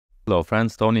Hello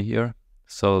friends, Tony here.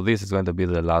 So this is going to be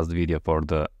the last video for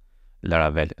the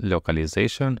Laravel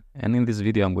localization, and in this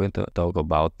video I'm going to talk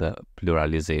about the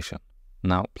pluralization.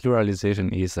 Now,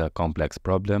 pluralization is a complex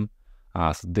problem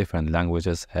as different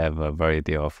languages have a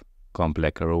variety of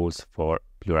complex rules for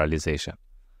pluralization.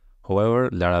 However,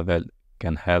 Laravel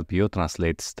can help you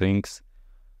translate strings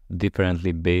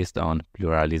differently based on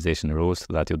pluralization rules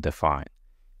that you define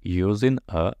using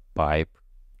a pipe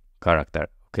character,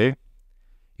 okay?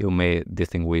 You may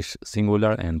distinguish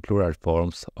singular and plural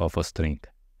forms of a string.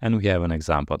 And we have an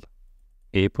example.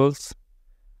 Apples,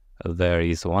 there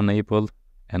is one apple,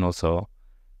 and also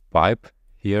pipe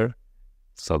here,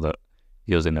 so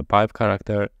using a pipe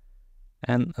character,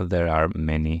 and there are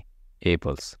many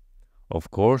apples. Of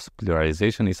course,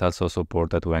 pluralization is also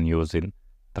supported when using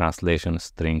translation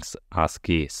strings as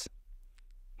keys.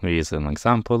 Here is an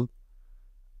example.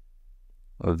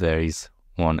 There is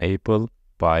one apple,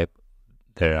 pipe,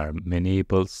 there are many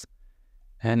apples,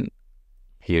 and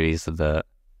here is the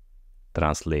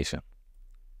translation.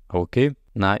 Okay,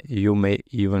 now you may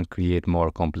even create more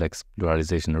complex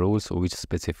pluralization rules which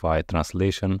specify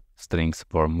translation strings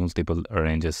for multiple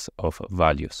ranges of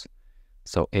values.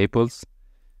 So apples,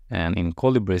 and in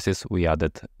curly braces we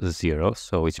added 0,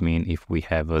 so which means if we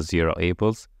have 0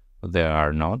 apples, there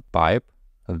are none. Pipe,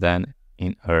 then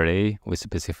in array we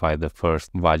specify the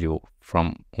first value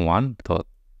from 1 to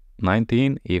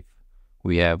 19. If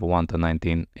we have 1 to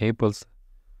 19 apples,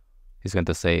 it's going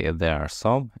to say there are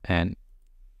some. And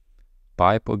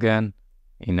pipe again,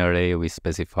 in array we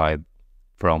specified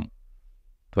from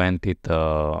 20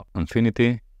 to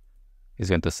infinity, it's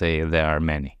going to say there are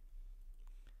many.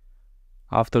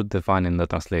 After defining the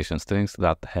translation strings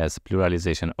that has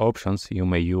pluralization options, you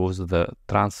may use the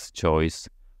trans_choice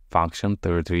function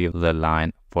to retrieve the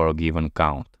line for a given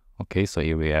count. Okay, so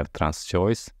here we have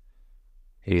trans_choice.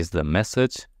 Here is the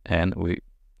message, and we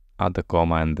add the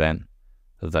comma and then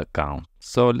the count.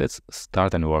 So let's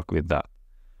start and work with that.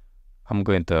 I'm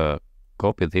going to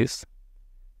copy this,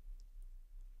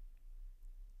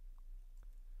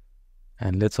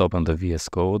 and let's open the VS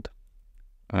Code,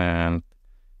 and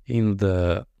in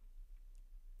the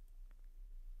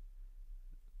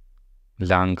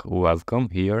lang welcome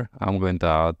here I'm going to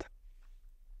add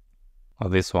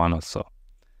this one also.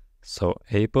 So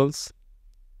apples,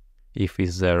 if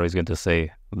it's 0, it's going to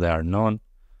say there are none.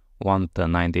 1 to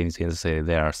 19 is going to say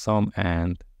there are some,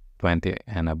 and 20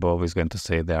 and above is going to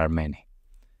say there are many.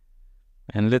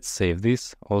 And let's save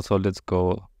this. Also, let's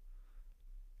go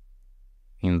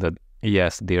in the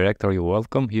ES directory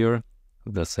welcome here,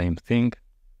 the same thing.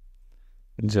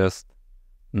 Just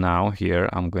now here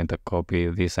I'm going to copy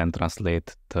this and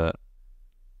translate to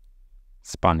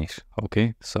Spanish.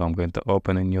 Okay, so I'm going to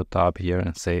open a new tab here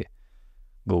and say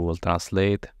Google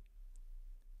Translate,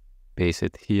 paste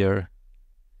it here,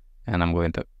 and I'm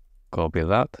going to copy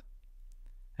that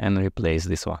and replace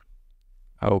this one.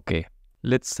 Okay,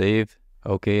 let's save.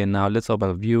 Okay, and now let's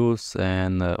open views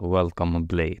and welcome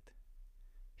blade.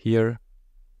 Here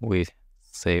we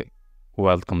say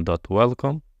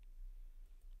welcome.welcome,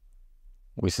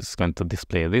 which is going to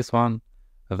display this one.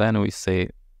 Then we say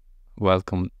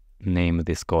welcome name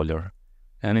this color,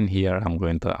 and in here I'm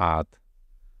going to add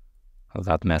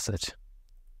that message,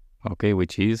 okay,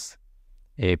 which is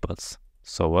apples.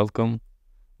 So welcome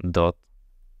dot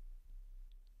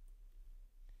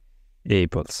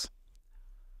apples.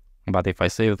 But if I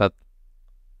save that,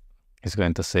 it's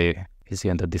going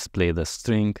to display the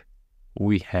string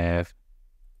we have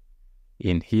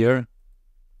in here,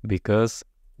 because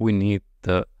we need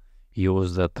to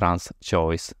use the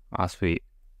trans_choice as we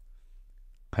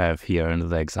have here in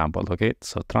the example. Okay,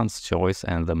 so trans_choice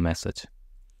and the message,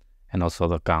 and also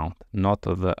the count, not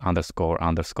the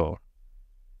underscore.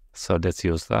 So let's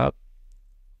use that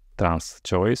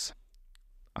trans_choice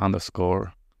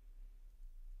underscore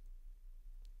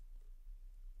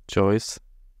choice,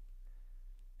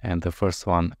 and the first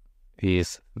one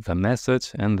is the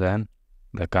message and then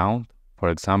the count. For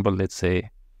example, let's say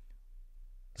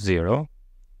 0.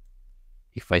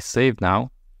 If I save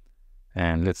now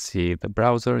and let's see the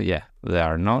browser, yeah, there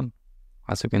are none.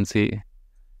 As you can see,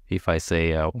 if I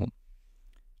say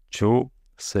true,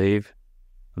 save,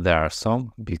 there are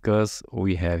some, because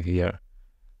we have here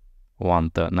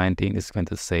 1 to 19 is going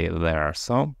to say there are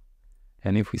some,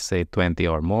 and if we say 20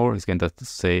 or more, it's going to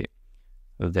say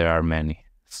there are many.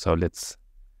 So let's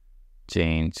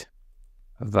change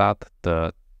that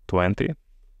to 20.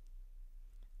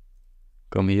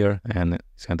 Come here, and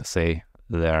it's going to say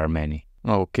there are many.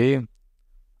 Okay,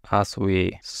 as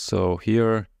we saw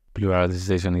here,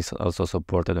 pluralization is also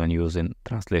supported when using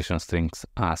translation strings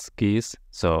as keys.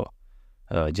 So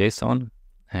JSON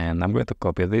and I'm going to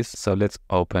copy this. So let's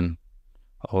open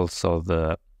also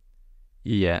the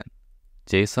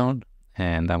JSON,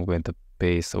 and I'm going to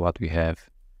paste what we have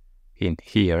in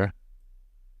here.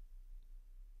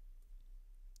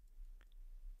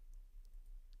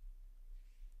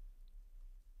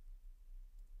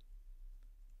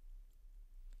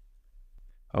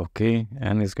 Okay,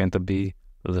 and it's going to be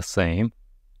the same.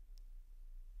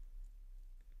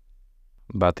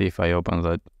 But if I open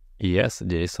the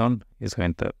JSON, it's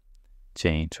going to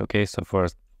change. Okay, so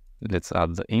first let's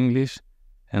add the English,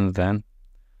 and then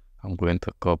I'm going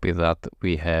to copy that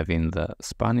we have in the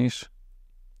Spanish,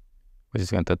 which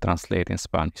is going to translate in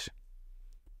Spanish.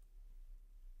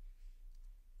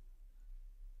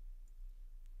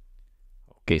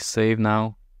 Okay, save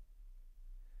now.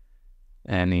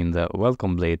 And in the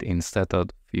welcome blade, instead of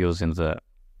using the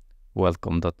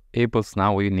welcome.equals,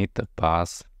 now we need to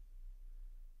pass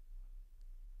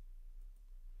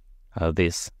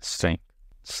this string.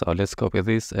 So let's copy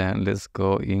this and let's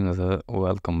go in the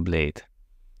welcome blade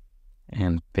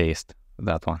and paste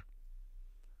that one.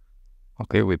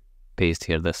 Okay, we paste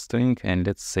here the string and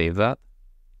let's save that.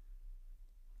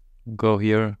 Go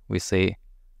here, we say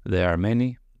there are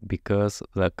many because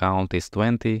the count is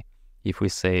 20. If we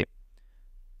say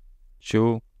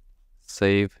 2,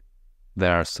 save,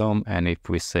 there are some, and if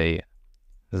we say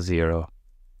 0,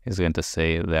 it's going to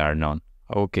say there are none.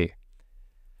 Okay.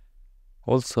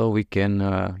 Also, we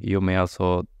can, you may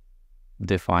also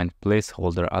define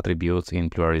placeholder attributes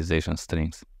in pluralization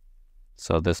strings.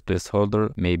 So this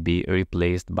placeholder may be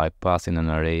replaced by passing an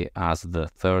array as the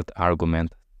third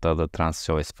argument to the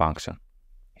transChoice function.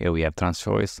 Here we have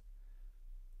transChoice,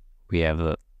 we have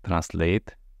the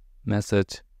translate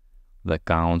message, the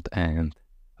count, and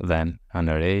then an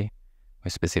array. We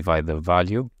specify the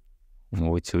value,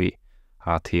 which we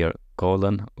add here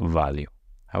 :value.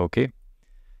 Okay,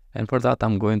 and for that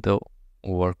I'm going to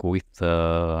work with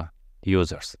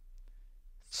users.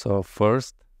 So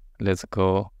first, let's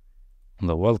go on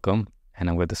the welcome, and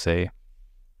I'm going to say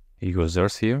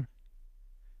users here,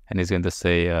 and it's going to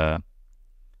say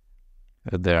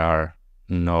there are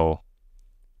no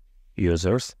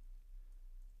users.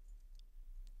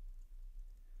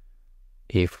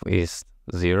 If is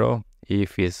 0,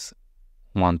 if is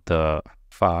 1 to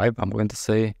 5, I'm going to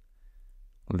say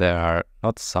there are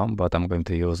not some, but I'm going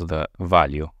to use the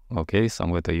value. Okay, so I'm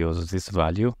going to use this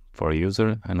value for user,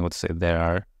 and I'm going to say there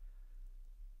are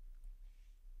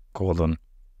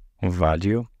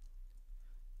 :value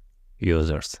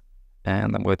users,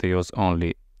 and I'm going to use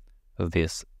only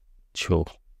this 2.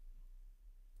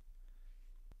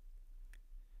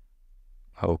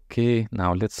 Okay,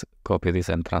 now let's copy this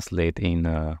and translate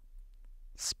in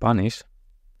Spanish.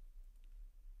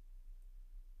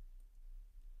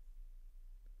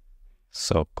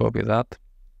 So copy that,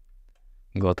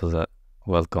 go to the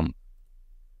welcome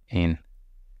in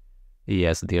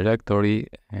ES directory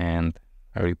and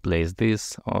replace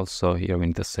this. Also here we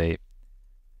need to say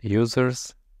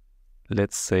users.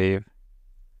 Let's save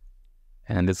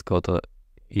and let's go to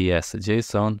ES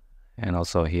JSON, and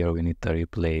also here we need to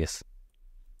replace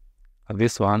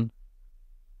this one,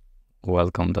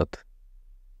 welcome.php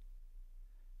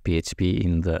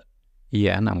in the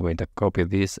en. I'm going to copy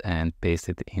this and paste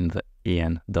it in the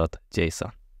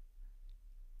en.json.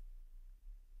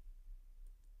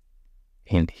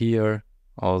 In here,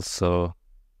 also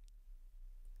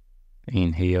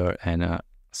in here, and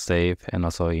save, and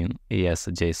also in ES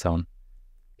JSON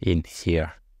in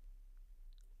here.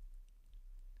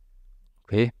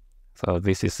 Okay, so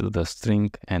this is the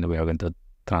string, and we are going to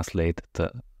translate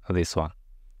this one.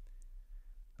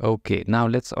 Okay, now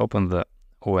let's open the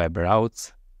web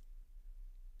routes,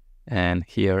 and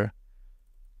here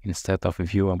instead of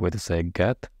view I'm going to say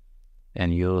get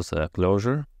and use a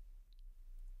closure.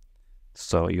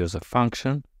 So use a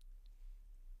function,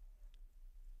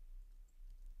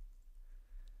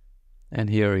 and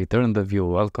here return the view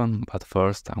welcome, but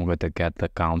first I'm going to get the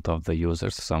count of the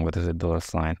users. So I'm going to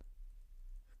say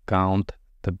 $count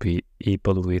to be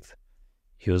equal with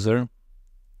user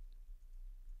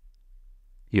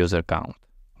count,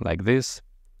 like this.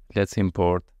 Let's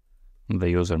import the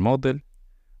user model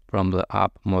from the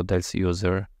app models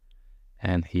user,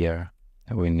 and here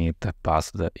we need to pass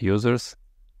the users.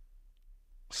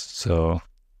 So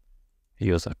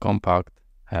use a compact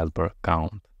helper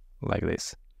count, like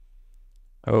this.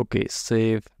 Okay,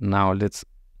 save. Now let's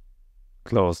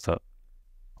close the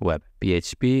web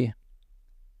PHP,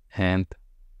 and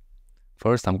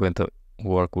first I'm going to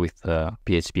work with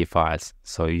PHP files,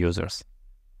 so users.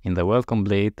 In the welcome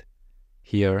blade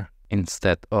here,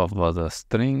 instead of the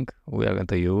string, we are going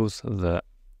to use the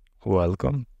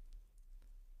welcome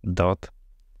dot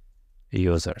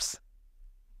users.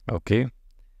 Okay,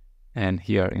 and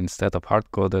here instead of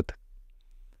hard-coded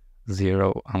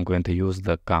 0, I'm going to use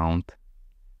the count.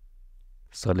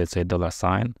 So let's say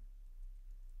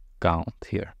 $count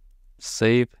here.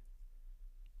 Save.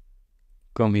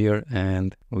 Come here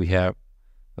and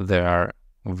there are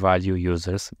value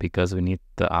users because we need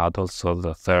to add also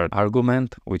the third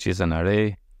argument, which is an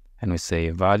array, and we say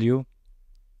value,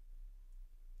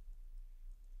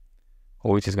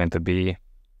 which is going to be,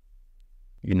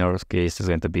 in our case, is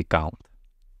going to be count.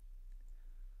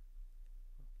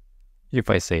 If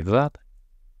I save that,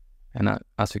 and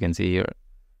as you can see here,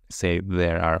 say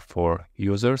there are 4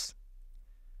 users,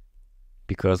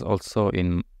 because also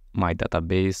in my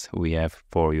database we have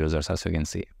 4 users, as you can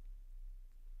see.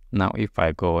 Now if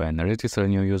I go and register a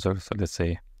new user, so let's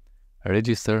say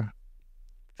register,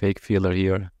 fake filler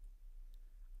here.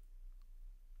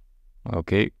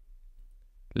 Okay,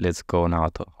 let's go now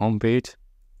to home page.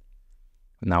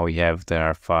 Now there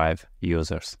are 5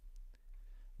 users.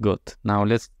 Good. Now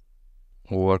let's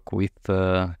work with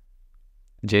the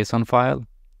JSON file,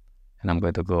 and I'm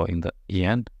going to go in the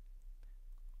en,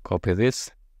 copy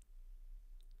this,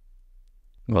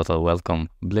 go to welcome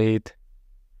blade,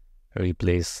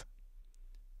 replace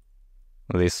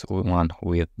this one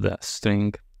with the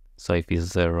string. So if it's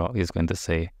 0, it's going to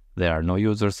say there are no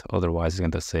users, otherwise it's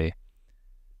going to say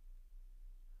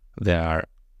there are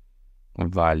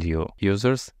value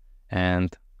users.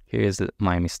 And here is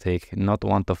my mistake, not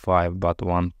 1 to 5 but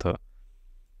 1 to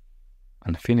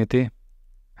infinity.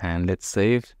 And let's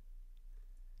save.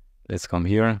 Let's come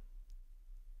here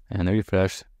and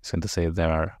refresh. It's going to say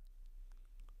there are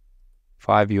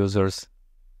 5 users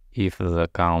if the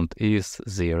count is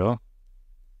 0.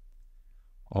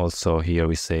 Also here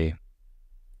we say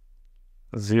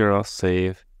 0,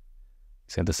 save.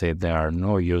 It's going to say there are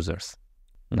no users.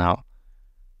 Now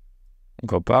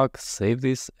go back, save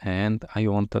this, and I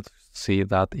want to see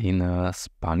that in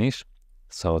Spanish.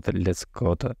 So let's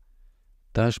go to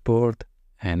dashboard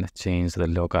and change the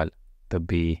local to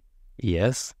be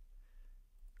yes.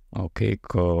 Okay,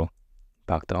 go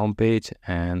back to home page,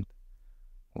 and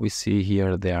we see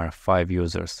here there are 5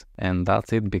 users, and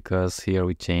that's it, because here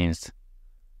we changed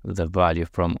the value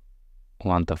from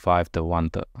 1 to 5 to 1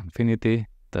 to infinity,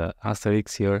 the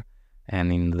asterisk here,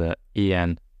 and in the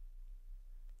en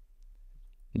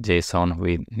JSON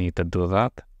we need to do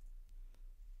that,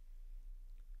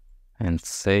 and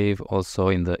save. Also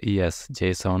in the es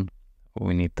JSON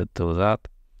we need to do that,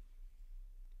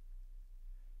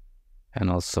 and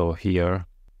also here,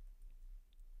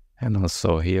 and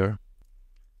also here,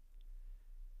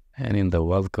 and in the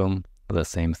welcome the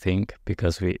same thing,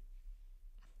 because we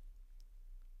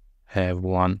have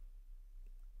 1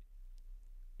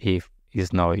 if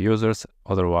is no users,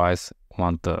 otherwise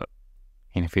 1 to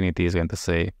infinity is going to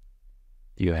say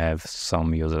you have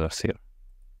some users here.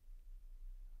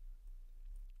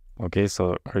 Okay,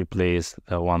 so replace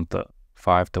the 1 to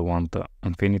 5 to 1 to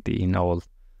infinity in all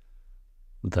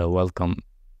the welcome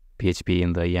PHP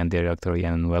in the en directory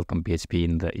and welcome PHP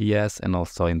in the es, and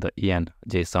also in the en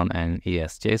JSON and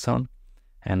es JSON.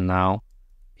 And now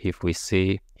if we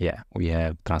see, yeah, we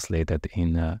have translated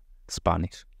in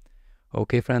Spanish.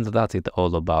 Okay friends, that's it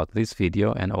all about this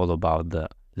video and all about the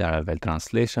Laravel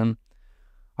translation.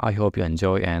 I hope you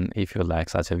enjoy, and if you like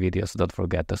such a videos, don't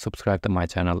forget to subscribe to my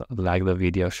channel, like the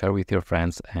video, share with your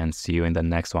friends, and see you in the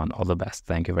next one. All the best.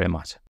 Thank you very much.